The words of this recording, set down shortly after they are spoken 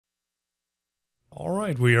All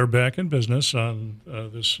right, we are back in business on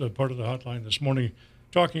this part of the hotline this morning,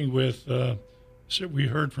 talking with, we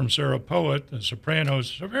heard from Sarah Poet, the soprano.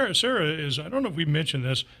 Sarah is, I don't know if we mentioned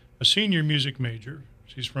this, a senior music major.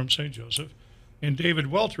 She's from St. Joseph. And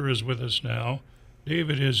David Welter is with us now.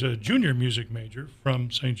 David is a junior music major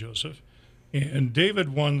from St. Joseph. And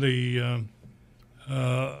David won the,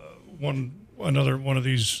 one of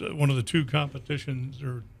the two competitions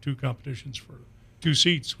for 2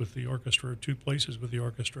 seats with the orchestra, 2 places with the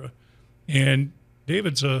orchestra. And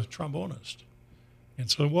David's a trombonist. And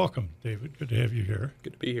so welcome, David. Good to have you here.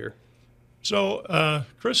 Good to be here. So,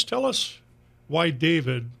 Chris, tell us why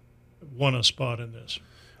David won a spot in this.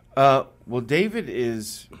 Well, David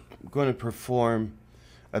is going to perform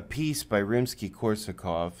a piece by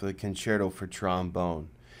Rimsky-Korsakov, the Concerto for Trombone.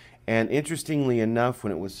 And interestingly enough,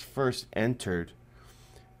 when it was first entered,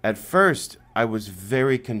 at first I was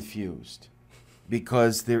very confused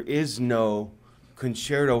because there is no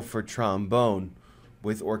concerto for trombone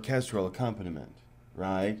with orchestral accompaniment,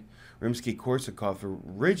 right?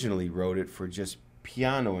 Rimsky-Korsakov originally wrote it for just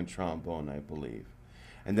piano and trombone, I believe.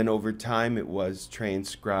 And then over time it was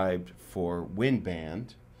transcribed for wind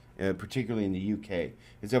band, particularly in the UK.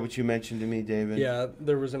 Is that what you mentioned to me, David? Yeah,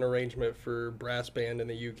 there was an arrangement for brass band in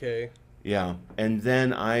the UK. Yeah, and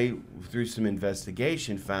then I, through some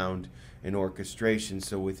investigation, found an orchestration.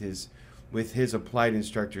 So with his applied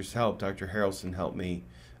instructor's help, Dr. Harrelson helped me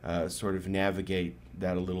sort of navigate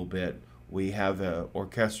that a little bit. We have an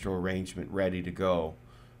orchestral arrangement ready to go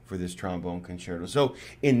for this trombone concerto. So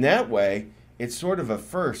in that way, it's sort of a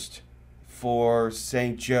first for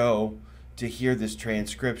St. Joe to hear this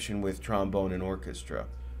transcription with trombone and orchestra.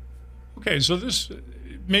 Okay, so this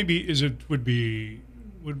maybe would be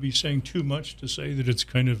saying too much to say that it's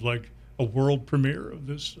kind of like a world premiere of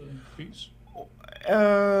this piece?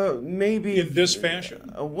 Maybe in this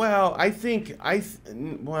fashion. Well, I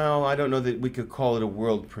don't know that we could call it a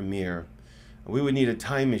world premiere. We would need a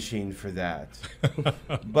time machine for that.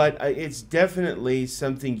 But it's definitely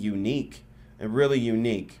something unique, and really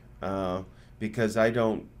unique, because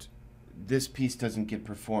this piece doesn't get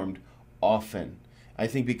performed often. I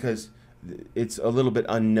think because it's a little bit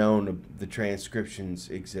unknown the transcriptions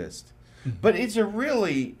exist. Mm-hmm. But it's a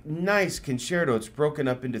really nice concerto. It's broken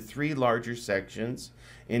up into 3 larger sections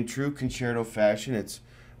in true concerto fashion. It's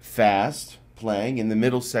fast playing. In the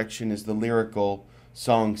middle section is the lyrical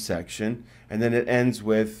song section. And then it ends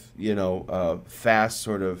with, fast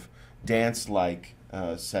sort of dance-like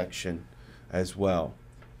section as well.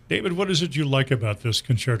 David, what is it you like about this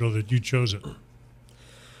concerto that you chose it?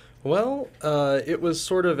 Well, it was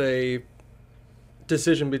sort of a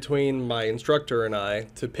decision between my instructor and I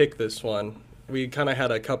to pick this one. We kind of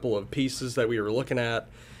had a couple of pieces that we were looking at.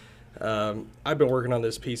 I've been working on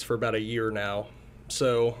this piece for about a year now,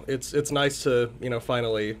 so it's nice to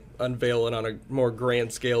finally unveil it on a more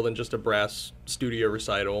grand scale than just a brass studio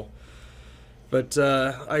recital. But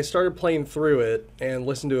I started playing through it and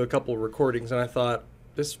listened to a couple of recordings, and I thought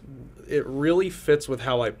it really fits with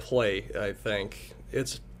how I play. I think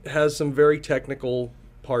it has some very technical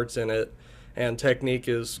parts in it, and technique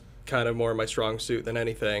is kind of more my strong suit than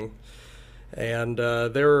anything. And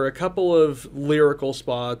there are a couple of lyrical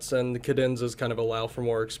spots, and the cadenzas kind of allow for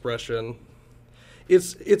more expression.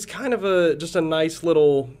 It's kind of just a nice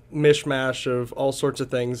little mishmash of all sorts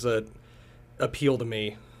of things that appeal to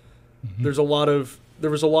me. Mm-hmm. There was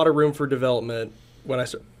a lot of room for development when I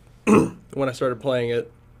started playing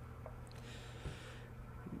it.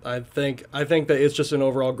 I think that it's just an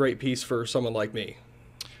overall great piece for someone like me.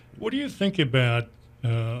 What do you think about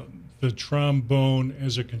the trombone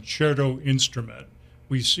as a concerto instrument?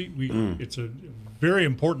 It's a very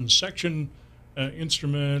important section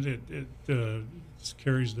instrument. It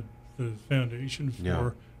carries the foundation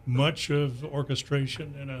for much of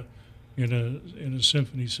orchestration in a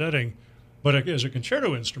symphony setting. But as a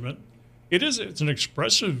concerto instrument, it's an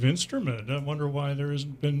expressive instrument. I wonder why there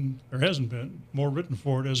hasn't been more written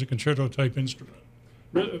for it as a concerto type instrument.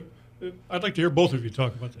 I'd like to hear both of you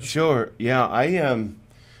talk about that. Sure. Yeah,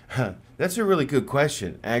 that's a really good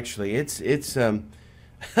question. Actually, it's I'm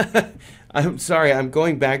sorry. I'm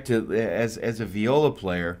going back to as a viola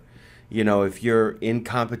player. If you're in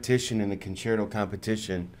competition, in a concerto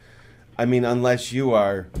competition, I mean, unless you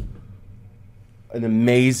are an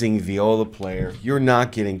amazing viola player, you're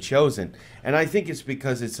not getting chosen. And I think it's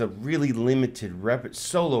because it's a really limited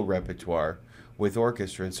solo repertoire with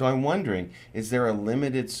orchestra. And so I'm wondering, is there a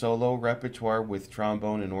limited solo repertoire with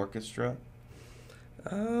trombone and orchestra?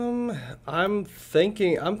 I'm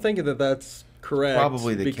thinking that that's correct.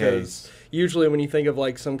 Probably the because case. Usually when you think of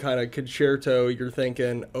like some kind of concerto, you're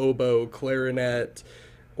thinking oboe, clarinet,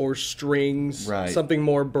 or strings, Right. something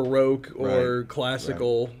more Baroque or Right.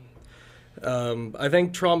 classical. I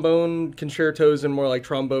think trombone concertos and more like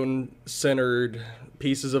trombone-centered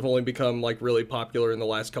pieces have only become like really popular in the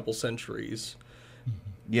last couple centuries.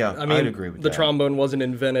 Yeah, I mean, I'd agree with the that. trombone wasn't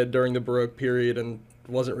invented during the Baroque period and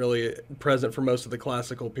wasn't really present for most of the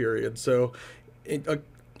classical period. So,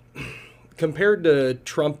 compared to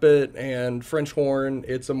trumpet and French horn,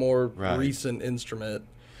 it's a more Right. recent instrument.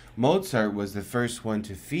 Mozart was the first one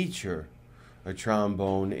to feature a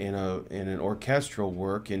trombone in an orchestral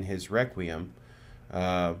work in his Requiem.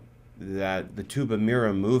 That the tuba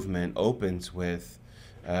mira movement opens with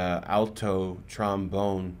alto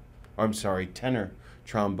trombone, or I'm sorry, tenor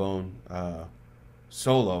trombone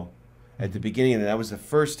solo at the beginning, and that was the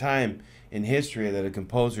first time in history that a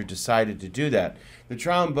composer decided to do that. The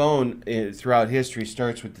trombone throughout history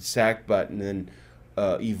starts with the sackbut and then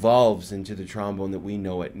evolves into the trombone that we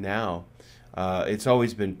know it now. It's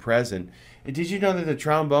always been present. And did you know that the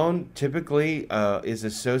trombone typically is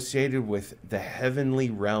associated with the heavenly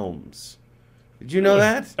realms? Did you know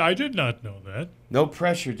that? I did not know that. No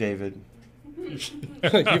pressure, David.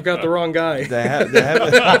 You've got the wrong guy. The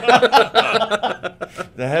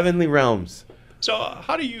heavenly realms. So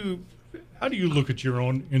how do you look at your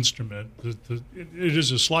own instrument? It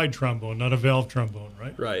is a slide trombone, not a valve trombone,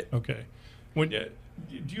 right? Right. Okay. Do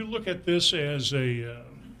you look at this as a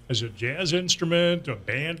jazz instrument, a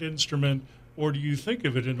band instrument, or do you think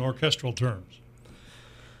of it in orchestral terms?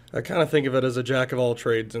 I kind of think of it as a jack of all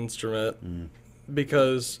trades instrument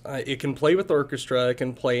because it can play with orchestra, it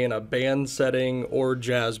can play in a band setting or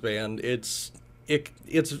jazz band. It's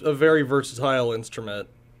a very versatile instrument.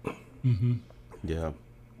 Mm-hmm. Yeah.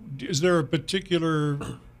 Is there a particular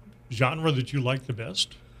genre that you like the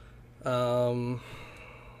best? I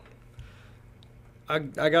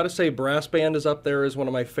gotta say, brass band is up there as one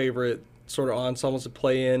of my favorite sort of ensembles to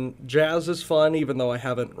play in. Jazz is fun, even though I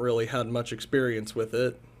haven't really had much experience with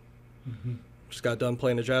it. Mm-hmm. Just got done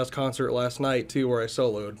playing a jazz concert last night too, where I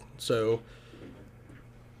soloed. So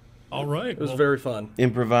All right. it was very fun.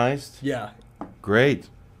 Improvised? Yeah. Great.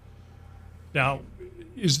 Now,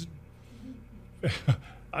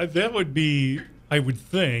 that would be, I would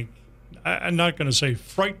think, I'm not going to say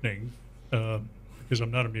frightening because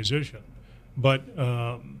I'm not a musician, but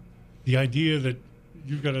the idea that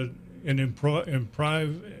you've got an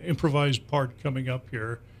improvised part coming up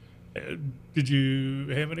here, did you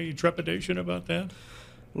have any trepidation about that?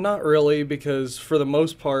 Not really, because for the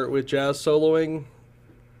most part with jazz soloing,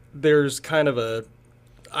 there's kind of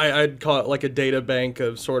I'd call it like a data bank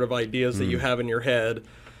of sort of ideas that you have in your head.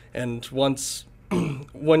 And once,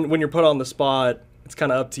 when you're put on the spot, it's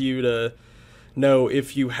kind of up to you to know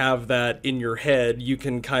if you have that in your head, you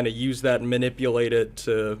can kind of use that and manipulate it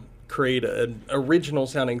to create an original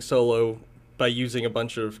sounding solo by using a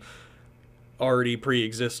bunch of already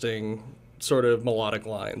pre-existing sort of melodic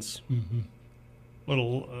lines. Mm-hmm.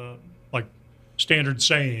 Little like standard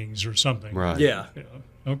sayings or something. Right. Yeah. Yeah.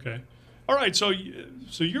 Okay. All right. So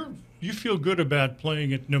you feel good about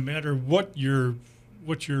playing it no matter what you're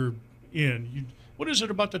in. What is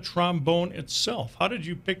it about the trombone itself? How did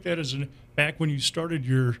you pick that back when you started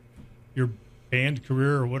your band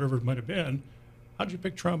career or whatever it might have been? How did you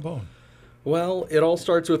pick trombone? Well, it all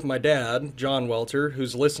starts with my dad, John Welter,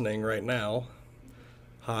 who's listening right now.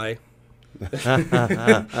 Hi.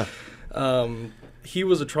 He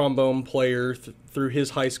was a trombone player through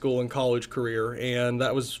his high school and college career, and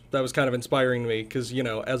that was kind of inspiring to me because, you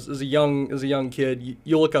know, as a young kid,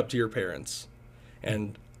 you look up to your parents,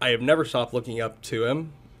 and I have never stopped looking up to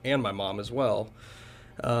him and my mom as well.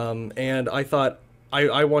 And I thought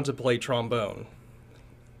I want to play trombone.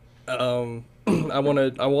 I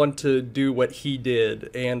want to do what he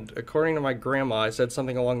did, and according to my grandma, I said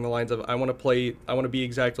something along the lines of I want to be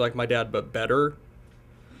exactly like my dad but better.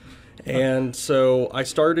 And so I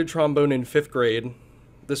started trombone in 5th grade.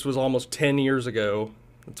 This was almost 10 years ago.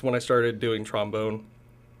 That's when I started doing trombone.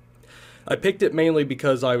 I picked it mainly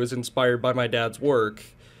because I was inspired by my dad's work.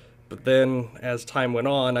 But then as time went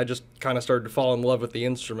on, I just kind of started to fall in love with the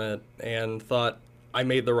instrument and thought I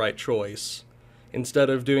made the right choice. Instead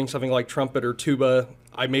of doing something like trumpet or tuba,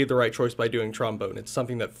 I made the right choice by doing trombone. It's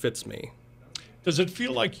something that fits me. Does it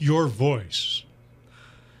feel like your voice?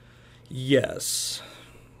 Yes.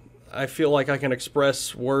 I feel like I can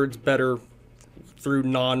express words better through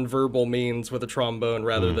non-verbal means with a trombone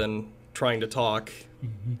rather than trying to talk.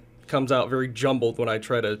 Mm-hmm. It comes out very jumbled when I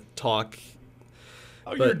try to talk.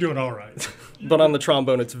 Oh, you're doing all right. But on the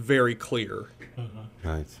trombone, it's very clear. Uh-huh.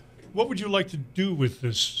 Right. What would you like to do with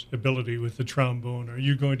this ability with the trombone? Are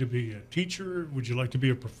you going to be a teacher? Would you like to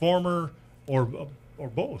be a performer, or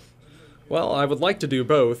both? Well, I would like to do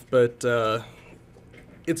both, but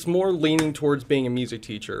it's more leaning towards being a music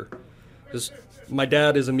teacher. Just my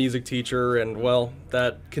dad is a music teacher, and well,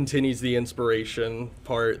 that continues the inspiration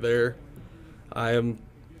part there. I'm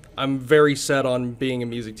very set on being a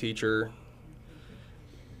music teacher.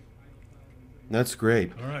 That's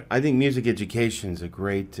great. All right. I think music education is a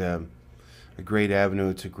great avenue.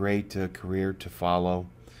 It's a great career to follow.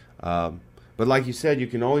 But like you said, you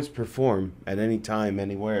can always perform at any time,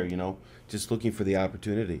 anywhere. Just looking for the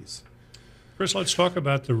opportunities. Chris, let's talk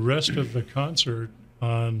about the rest of the concert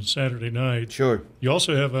on Saturday night. Sure. You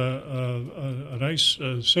also have a nice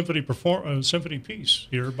symphony piece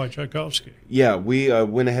here by Tchaikovsky. Yeah, we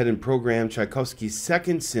went ahead and programmed Tchaikovsky's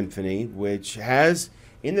Second Symphony, which has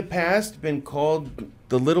in the past been called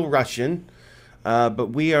the Little Russian,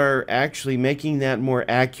 but we are actually making that more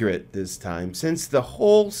accurate this time. Since the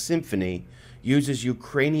whole symphony uses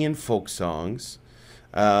Ukrainian folk songs,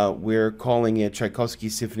 we're calling it Tchaikovsky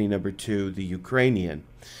Symphony No. 2, the Ukrainian.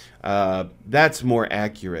 That's more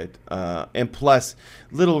accurate. And plus,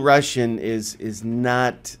 Little Russian is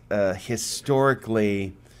not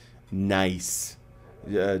historically nice.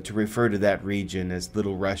 To refer to that region as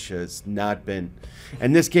Little Russia has not been.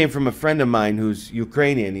 And this came from a friend of mine who's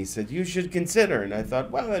Ukrainian. He said, you should consider. And I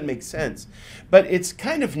thought, well, that makes sense. But it's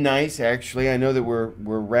kind of nice, actually. I know that we're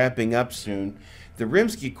wrapping up soon. The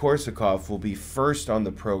Rimsky-Korsakov will be first on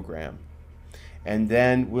the program. And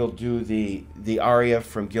then we'll do the aria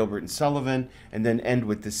from Gilbert and Sullivan, and then end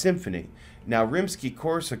with the symphony. Now,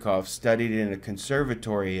 Rimsky-Korsakov studied in a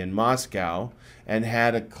conservatory in Moscow and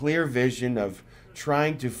had a clear vision of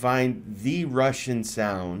trying to find the Russian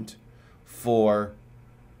sound for,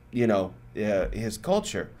 his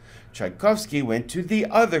culture. Tchaikovsky went to the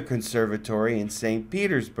other conservatory in St.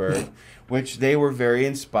 Petersburg, which they were very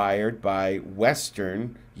inspired by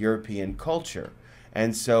Western European culture.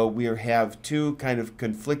 And so we have two kind of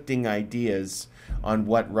conflicting ideas on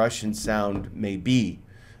what Russian sound may be.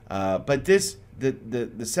 But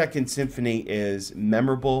the Second Symphony is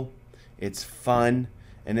memorable, it's fun,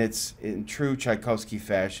 and it's, in true Tchaikovsky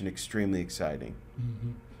fashion, extremely exciting.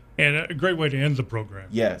 Mm-hmm. And a great way to end the program.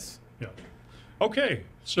 Yes. Yeah. Okay,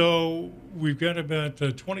 so we've got about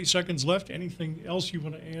 20 seconds left. Anything else you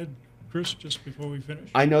want to add, Chris, just before we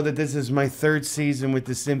finish? I know that this is my third season with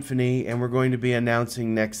the symphony, and we're going to be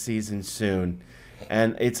announcing next season soon.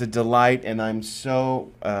 And it's a delight, and I'm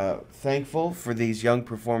so thankful for these young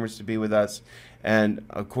performers to be with us. And,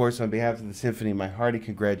 of course, on behalf of the symphony, my hearty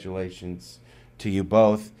congratulations to you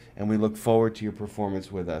both, and we look forward to your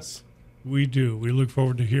performance with us. We do. We look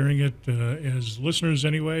forward to hearing it as listeners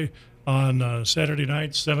anyway on Saturday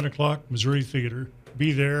night, 7 o'clock, Missouri Theater.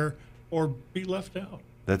 Be there or be left out.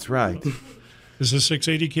 That's right. This is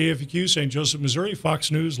 680 KFEQ, St. Joseph, Missouri. Fox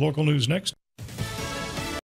News, local news next.